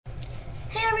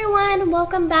everyone,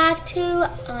 welcome back to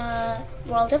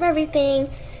World of Everything,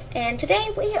 and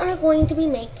today we are going to be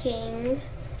making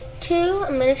two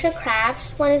miniature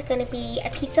crafts. One is going to be a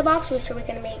pizza box, which we're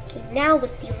going to be making now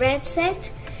with the red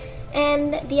set,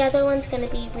 and the other one's going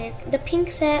to be with the pink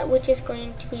set, which is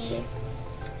going to be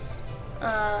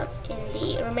in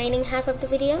the remaining half of the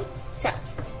video. So,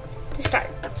 to start,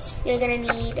 you're going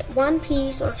to need one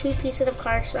piece or two pieces of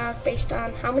cardstock based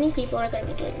on how many people are going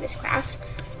to be doing this craft.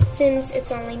 Since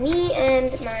it's only me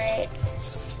and my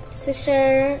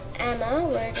sister Emma,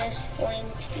 we're just going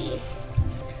to be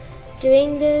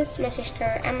doing this. My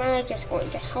sister Emma is just going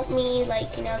to help me,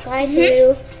 guide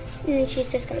through, and she's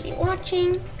just going to be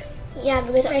watching. Yeah,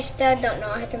 because I still don't know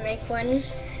how to make one.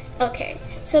 Okay,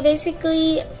 so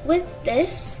basically with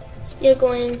this, you're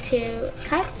going to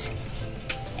cut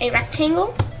a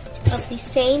rectangle of the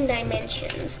same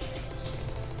dimensions.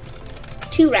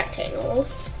 Two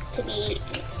rectangles, to be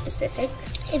specific.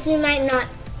 If you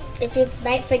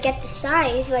might forget the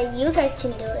size, what you guys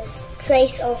can do is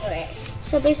trace over it.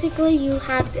 So basically you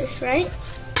have this, right?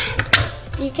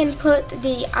 You can put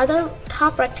the other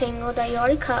top rectangle that you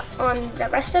already cut on the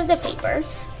rest of the paper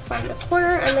from the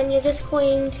corner, and then you're just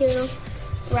going to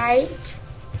write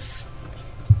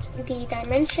the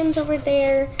dimensions over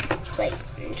there,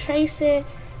 trace it,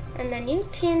 and then you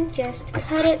can just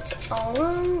cut it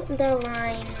along the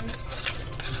lines.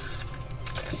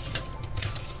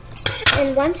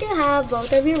 And once you have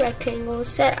both of your rectangles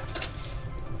set up,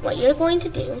 what you're going to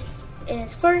do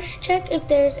is first check if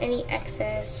there's any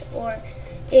excess, or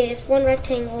if one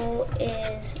rectangle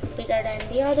is bigger than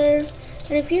the other.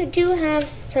 And if you do have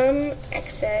some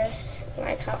excess,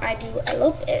 like how I do a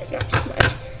little bit, not too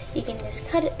much, you can just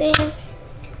cut it there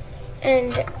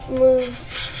and move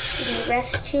the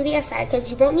rest to the aside,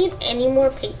 because you won't need any more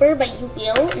paper, but you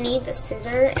will need the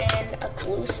scissor and a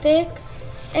glue stick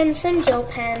and some gel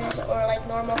pens or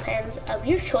normal pens of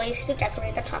your choice to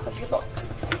decorate the top of your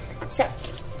box. So,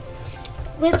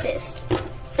 with this,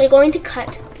 you're going to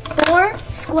cut 4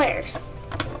 squares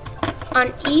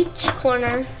on each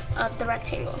corner of the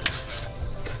rectangle.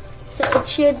 So it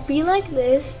should be like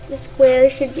this. The square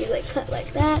should be cut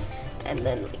like that, and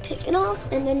then we take it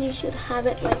off, and then you should have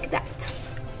it like that.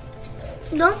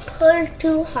 Don't pull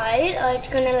too hard, or it's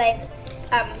gonna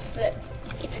rip.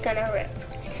 It's gonna rip.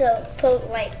 So pull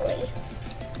lightly.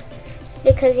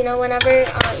 Because whenever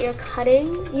you're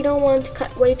cutting, you don't want to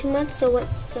cut way too much. So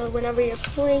whenever you're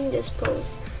pulling, just pull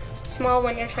small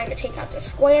when you're trying to take out the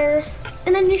squares.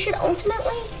 And then you should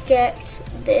ultimately get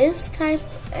this type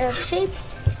of shape.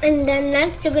 And then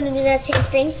next you're gonna do that same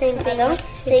thing. So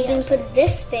you can put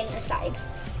this thing aside.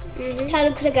 That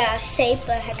looks like a shape,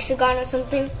 a hexagon or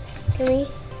something to me.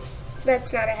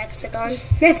 That's not a hexagon.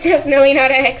 That's definitely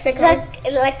not a hexagon.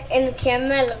 Like in the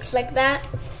camera, it looks like that.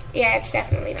 Yeah, it's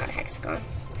definitely not a hexagon.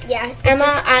 Yeah.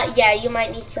 Emma, yeah, you might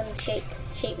need some shape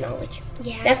knowledge.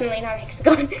 Yeah. Definitely not a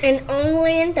hexagon. And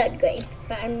only in 3rd grade,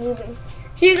 but I'm moving.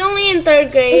 She's only in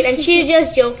 3rd grade, and she's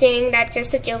just joking. That's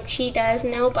just a joke. She does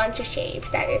know a bunch of shape.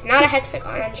 That is not a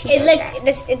hexagon, and she does that.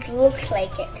 It looks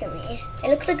like it to me. It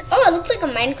looks like a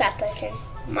Minecraft person.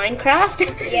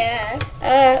 Minecraft? Yeah.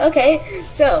 Okay,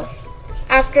 so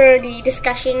after the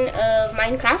discussion of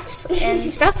Minecrafts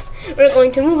and stuff, we're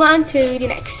going to move on to the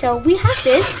next. So we have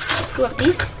two of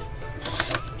these.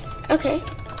 Okay,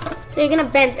 so you're gonna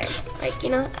bend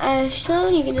them, as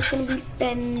shown. You're just gonna be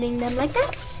bending them like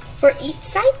that for each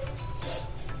side.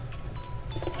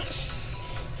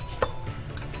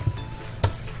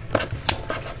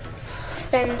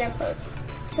 Bend them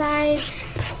both sides.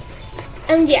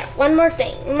 And yeah, one more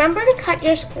thing. Remember to cut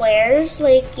your squares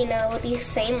the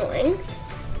same length.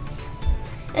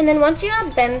 And then once you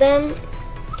have bent them,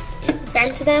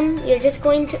 you're just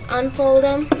going to unfold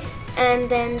them, and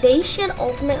then they should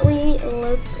ultimately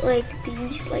look like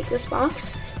these, like this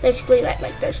box. Basically,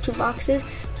 there's 2 boxes,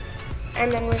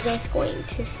 and then we're just going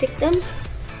to stick them.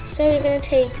 So you're gonna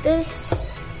take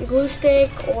this glue stick,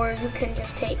 or you can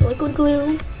just take liquid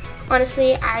glue.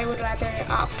 Honestly, I would rather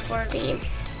opt for the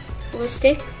glue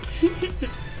stick.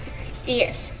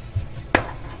 Yes.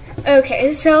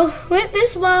 Okay, so with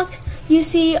this box, you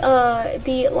see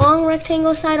the long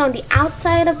rectangle side on the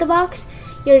outside of the box.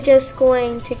 You're just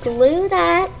going to glue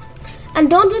that. And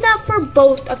don't do that for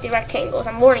both of the rectangles.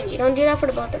 I'm warning you, don't do that for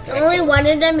both of the rectangles. Only one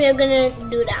of them you're going to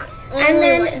do that. And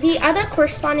then the other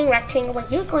corresponding rectangle,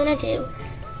 what you're going to do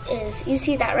is, you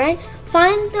see that, right?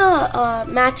 Find the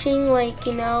matching,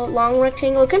 long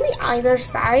rectangle. It can be either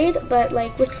side, but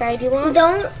which side you want.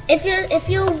 If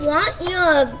you want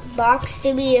your box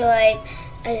to be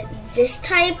this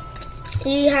type,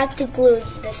 You have to glue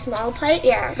the small part.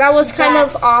 Yeah, that was kind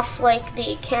of off like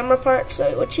the camera part.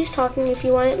 So what she's talking, if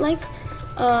you want it like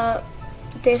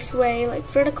this way, like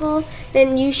vertical,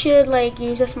 then you should like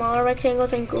use the smaller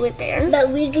rectangles and glue it there. But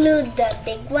we glued the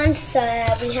big one, so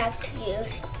we have to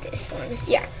use this one.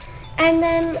 Yeah, and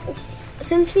then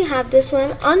since we have this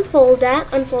one, unfold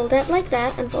that like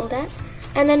that, unfold that,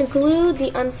 and then glue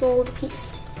the unfold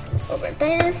piece over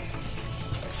there.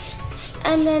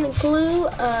 And then glue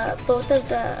both of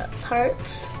the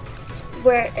parts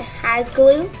where it has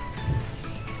glue,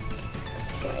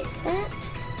 like that.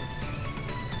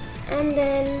 And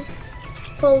then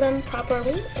fold them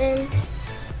properly, and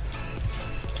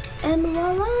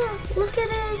voila! Look at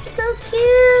this, so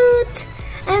cute.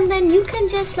 And then you can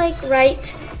just like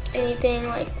write anything,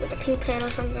 like with a pink pen or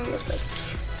something. Just like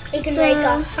you can make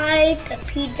a heart, a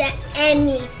pizza,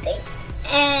 anything.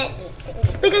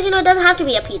 Because it doesn't have to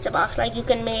be a pizza box. Like you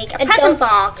can make a present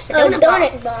box, a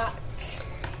donut box.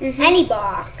 Any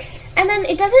box. And then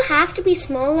it doesn't have to be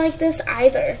small like this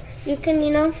either. You can,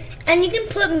 and you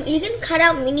can cut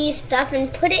out mini stuff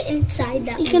and put it inside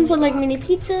that. You can put like mini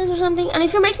pizzas or something. And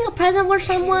if you're making a present for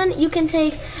someone, you can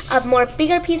take a more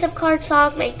bigger piece of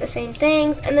cardstock, make the same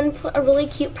things, and then put a really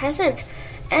cute present.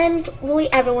 And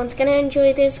really, everyone's gonna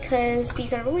enjoy this because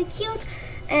these are really cute.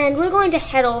 And we're going to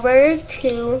head over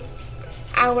to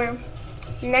our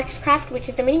next craft, which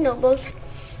is the mini notebooks.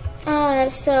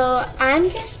 So I'm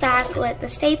just back with the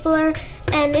stapler,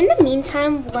 and in the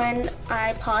meantime, when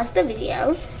I pause the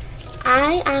video,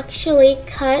 I actually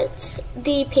cut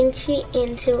the pink sheet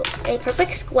into a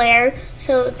perfect square,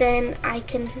 so then I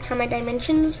can have my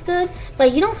dimensions good,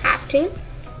 but you don't have to.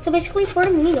 So basically for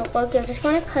the mini notebook, you're just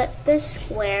going to cut this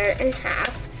square in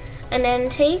half, and then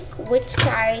take which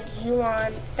side you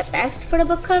want the best for the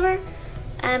book cover.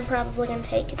 I'm probably going to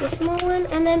take the small one,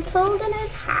 and then fold it in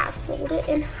half, fold it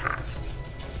in half,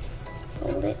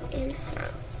 fold it in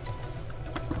half.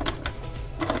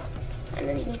 And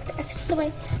then you can put the excess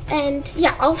away. And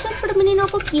yeah, also for the mini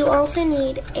notebook, you also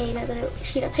need another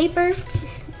sheet of paper,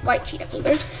 white sheet of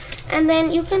paper. And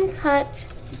then you can cut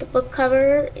the book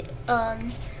cover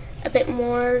a bit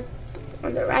more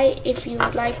on the right if you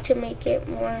would like to make it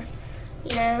more,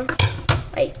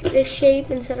 like this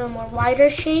shape instead of a more wider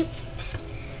shape.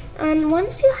 And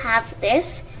once you have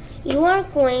this, you are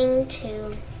going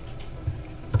to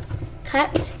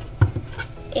cut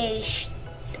a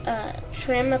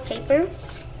trim of paper.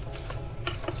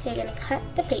 You're going to cut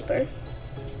the paper.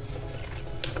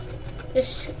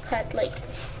 Just cut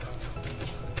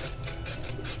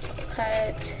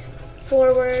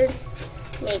forward,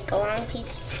 make a long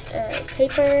piece of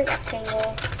paper,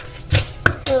 rectangle.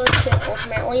 So it should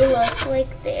ultimately look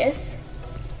like this.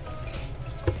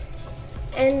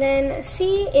 And then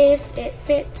see if it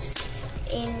fits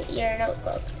in your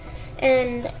notebook.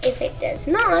 And if it does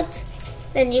not,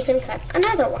 then you can cut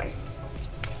another one.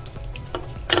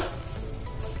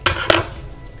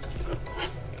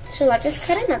 So let's just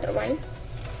cut another one.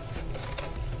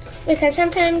 Because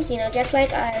sometimes, just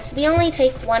like us, we only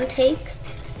take one take,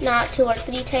 not 2 or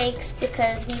 3 takes,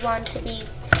 because we want to be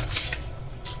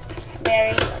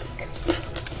very,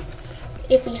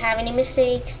 if we have any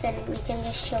mistakes, then we can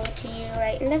just show it to you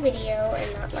right in the video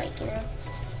and not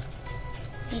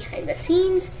behind the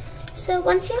scenes. So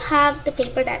once you have the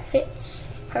paper that fits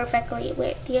perfectly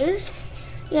with yours,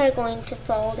 you are going to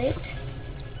fold it.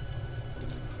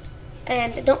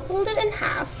 And don't fold it in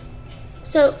half.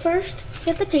 So first,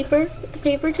 get the paper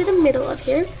to the middle of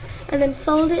here, and then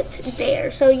fold it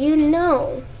there. So you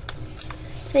know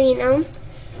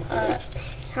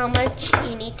how much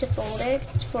you need to fold it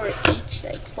for each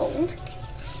fold.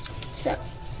 So,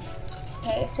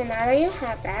 okay, so now that you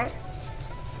have that,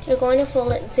 you're going to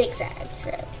fold it zigzag. So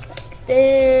like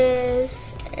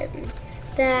this, and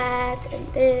that,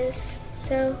 and this.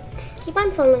 So keep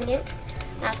on folding it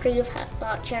after you've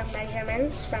got your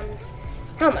measurements from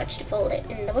how much to fold it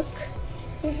in the book.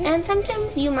 And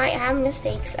sometimes you might have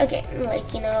mistakes again,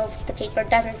 if the paper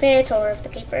doesn't fit, or if the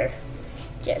paper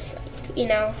just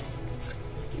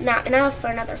not enough for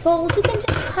another fold, you can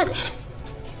just cut it.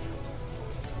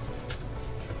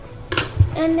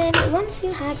 And then once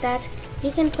you have that,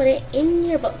 you can put it in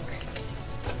your book.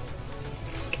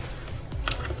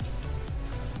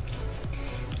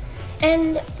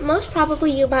 And most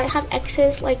probably you might have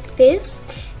excess like this.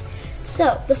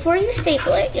 So before you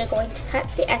staple it, you're going to cut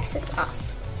the excess off.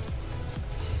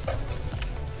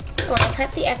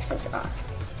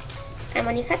 And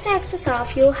when you cut the excess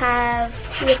off, you'll have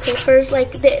your papers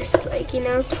like this.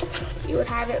 You would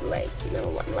have it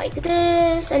one like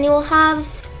this, and you'll have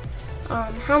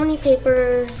how many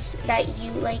papers that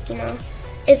you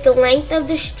if the length of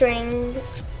the string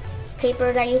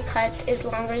paper that you cut is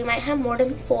longer, you might have more than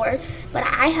 4, but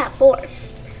I have 4.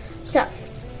 So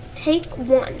take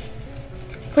one,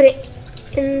 put it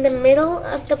in the middle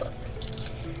of the book.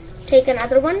 Take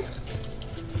another one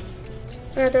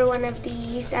of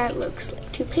these that looks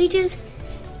like 2 pages,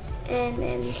 and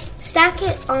then stack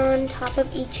it on top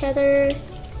of each other.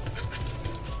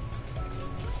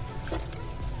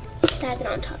 Stack it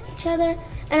on top of each other,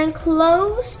 and then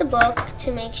close the book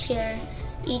to make sure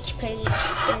each page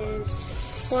is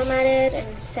formatted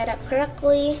and set up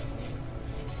correctly.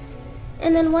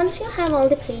 And then once you have all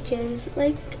the pages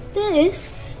like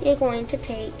this, you're going to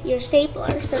take your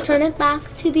stapler. So turn it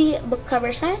back to the book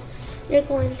cover side. You're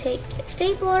going to take your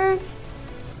stapler,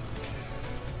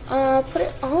 put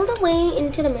it all the way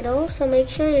into the middle. So make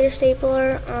sure your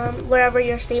stapler, wherever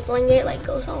you're stapling it, like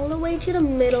goes all the way to the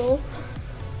middle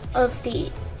of the,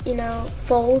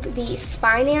 fold the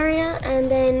spine area,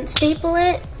 and then staple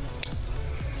it.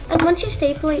 And once you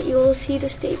staple it, you will see the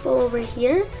staple over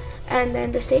here, and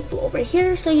then the staple over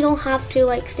here, so you don't have to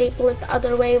like staple it the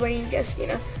other way where you just,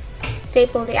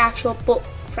 staple the actual book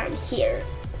from here.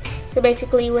 So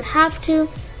basically you would have to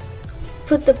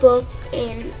put the book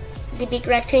in the big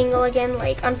rectangle again,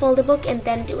 like unfold the book and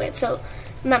then do it. So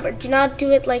remember, do not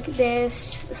do it like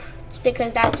this,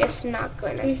 because that's just not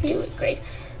gonna do it great.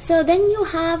 So then you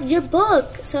have your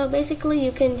book. So basically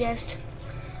you can just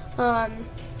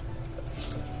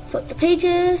flip the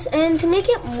pages, and to make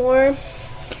it more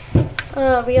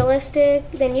realistic,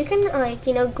 then you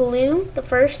can glue the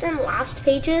first and last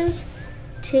pages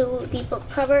to the book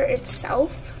cover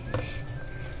itself.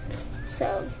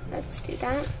 So let's do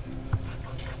that.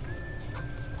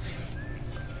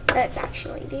 Let's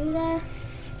actually do that.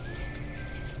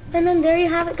 And then there you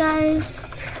have it, guys.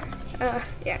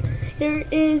 Yeah, here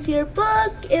is your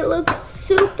book. It looks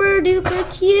super duper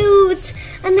cute.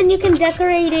 And then you can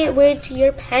decorate it with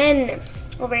your pen.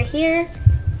 Over here,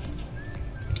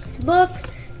 it's a book.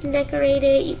 You can decorate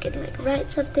it. You can like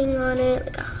write something on it,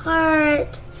 like a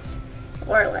heart,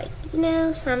 or like,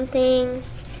 something.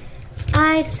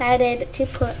 I decided to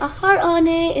put a heart on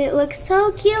it. It looks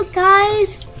so cute,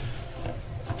 guys.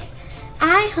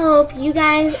 I hope you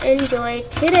guys enjoyed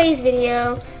today's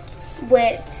video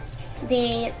with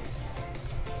the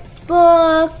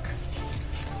book,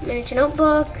 miniature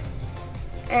notebook,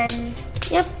 and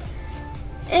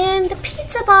and the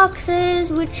pizza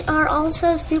boxes, which are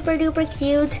also super duper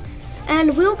cute.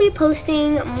 And we'll be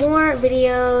posting more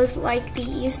videos like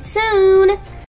these soon.